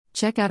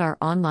Check out our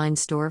online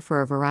store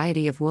for a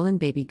variety of woolen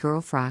baby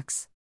girl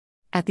frocks.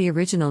 At the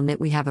Original Knit,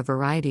 we have a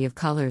variety of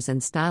colors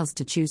and styles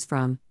to choose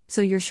from,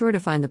 so you're sure to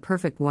find the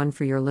perfect one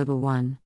for your little one.